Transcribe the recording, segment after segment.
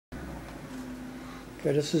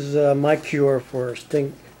Okay, this is my cure for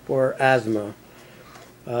asthma.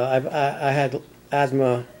 I had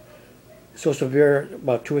asthma so severe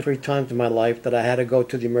about 2 or 3 times in my life that I had to go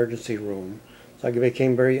to the emergency room. So I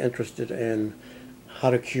became very interested in how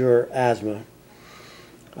to cure asthma.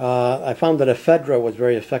 I found that ephedra was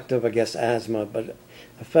very effective against asthma, but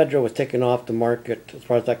ephedra was taken off the market, as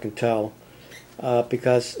far as I can tell,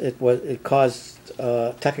 because it caused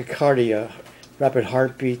tachycardia, rapid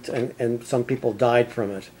heartbeat, and some people died from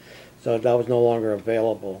it. So that was no longer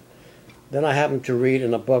available. Then I happened to read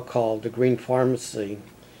in a book called The Green Pharmacy.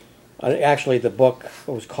 Actually, the book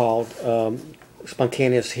was called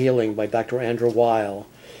Spontaneous Healing by Dr. Andrew Weil.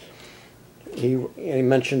 He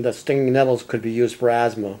mentioned that stinging nettles could be used for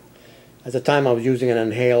asthma. At the time, I was using an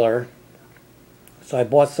inhaler, so I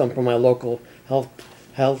bought some from my local health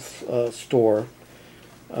store,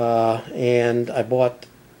 and I bought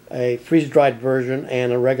a freeze-dried version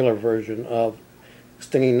and a regular version of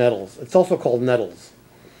stinging nettles. It's also called Nettles.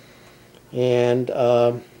 And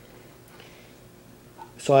so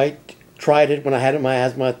I tried it when I had my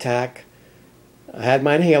asthma attack. I had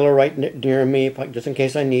my inhaler right near me, just in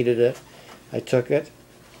case I needed it. I took it,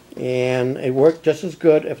 and it worked just as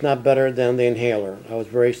good, if not better, than the inhaler. I was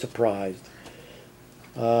very surprised.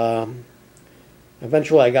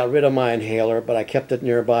 Eventually, I got rid of my inhaler, but I kept it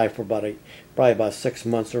nearby for probably about 6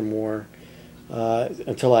 months or more,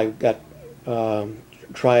 until I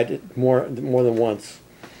tried it more than once.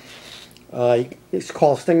 It's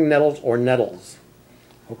called stinging nettles or Nettles.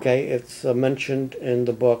 Okay, it's mentioned in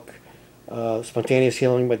the book Spontaneous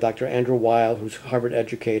Healing by Dr. Andrew Weil, who's Harvard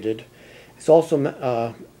educated. It's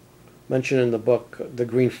also mentioned in the book The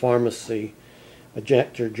Green Pharmacy by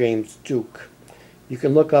Dr. James Duke. You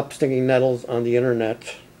can look up stinging nettles on the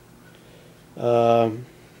internet. Just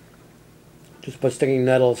put stinging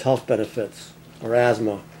nettles health benefits or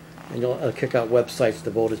asthma, and you'll kick out websites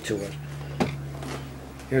devoted to it.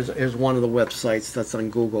 Here's one of the websites that's on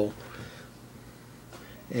Google.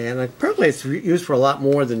 And apparently it's used for a lot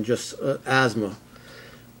more than just asthma.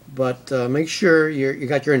 But make sure you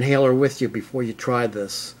got your inhaler with you before you try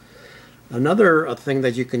this. Another thing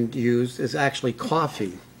that you can use is actually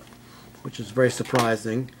coffee, which is very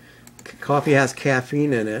surprising. Coffee has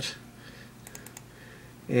caffeine in it.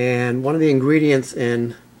 And one of the ingredients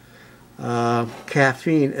in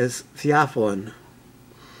caffeine is theophylline.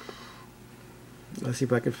 Let's see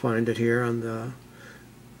if I can find it here on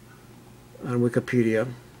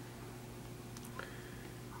Wikipedia.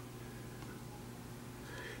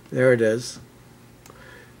 There it is.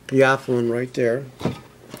 Theophylline right there.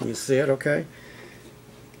 Can you see it okay?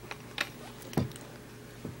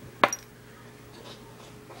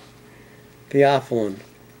 Theophylline.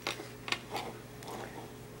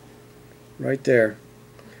 Right there.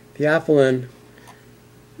 Theophylline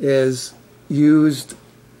is used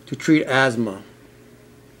to treat asthma.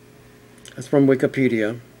 That's from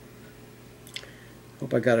Wikipedia.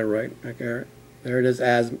 Hope I got it right. Okay. There it is,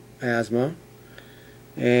 asthma.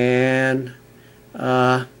 And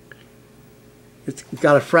it's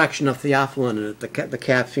got a fraction of theophylline in it, the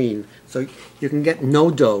caffeine. So you can get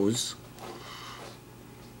No Doz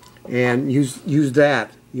and use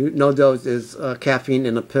that. No Doz is caffeine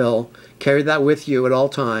in a pill. Carry that with you at all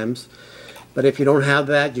times. But if you don't have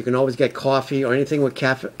that, you can always get coffee or anything with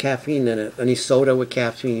caffeine in it. Any soda with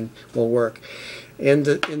caffeine will work. In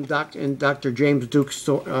Dr. James Duke's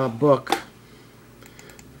book,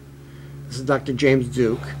 this is Dr. James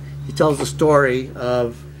Duke. He tells the story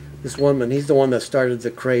of this woman. He's the one that started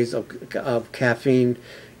the craze of caffeine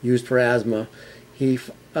used for asthma. He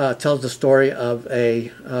tells the story of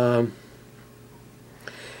a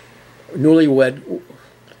newlywed,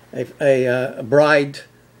 a bride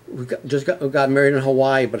who got married in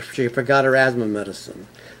Hawaii, but she forgot her asthma medicine.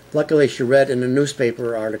 Luckily, she read in a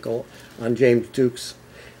newspaper article on James Duke's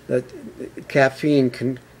that caffeine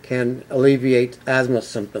can alleviate asthma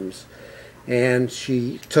symptoms. And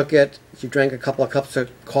she took it. She drank a couple of cups of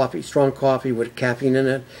coffee, strong coffee with caffeine in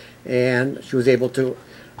it, and she was able to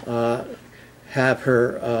have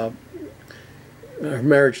her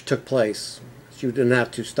marriage took place. She didn't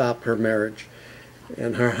have to stop her marriage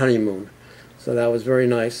and her honeymoon. So that was very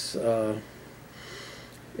nice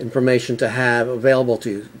information to have available to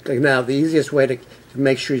you. Now, the easiest way to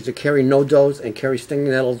make sure is to carry No Doz and carry stinging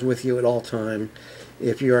nettles with you at all time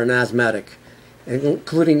if you're an asthmatic,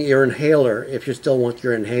 including your inhaler if you still want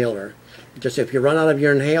your inhaler. Just if you run out of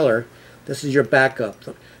your inhaler, this is your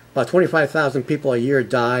backup. About 25,000 people a year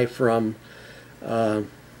die from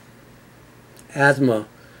asthma.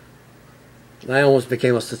 I almost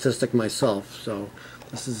became a statistic myself, so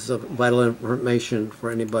this is vital information for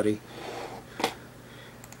anybody.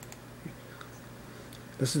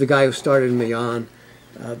 This is the guy who started me on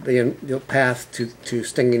the path to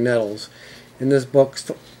stinging nettles. In this book,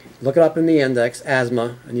 look it up in the index,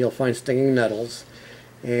 asthma, and you'll find stinging nettles.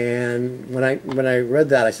 And when I read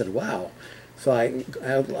that, I said, wow. So I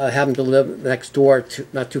happened to live next door,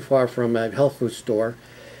 not too far from a health food store.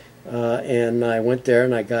 And I went there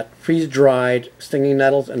and I got freeze-dried stinging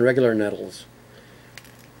nettles and regular nettles.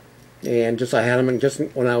 And I had them just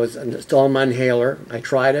when I was still on my inhaler. I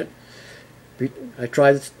tried it. I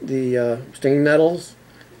tried the stinging nettles.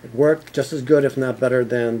 It worked just as good, if not better,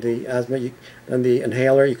 than the asthma, than the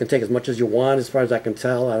inhaler. You can take as much as you want, as far as I can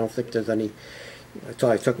tell. I don't think there's any.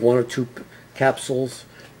 So I took 1 or 2 capsules,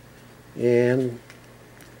 and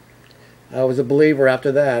I was a believer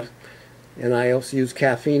after that. And I also use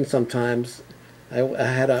caffeine sometimes. I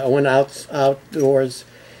went outdoors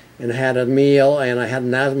and had a meal, and I had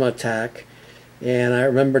an asthma attack, and I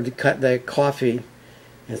remembered to cut the coffee,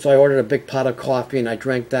 and so I ordered a big pot of coffee, and I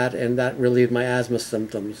drank that, and that relieved my asthma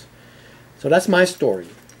symptoms. So that's my story.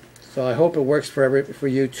 So I hope it works for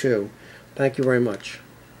you too. Thank you very much.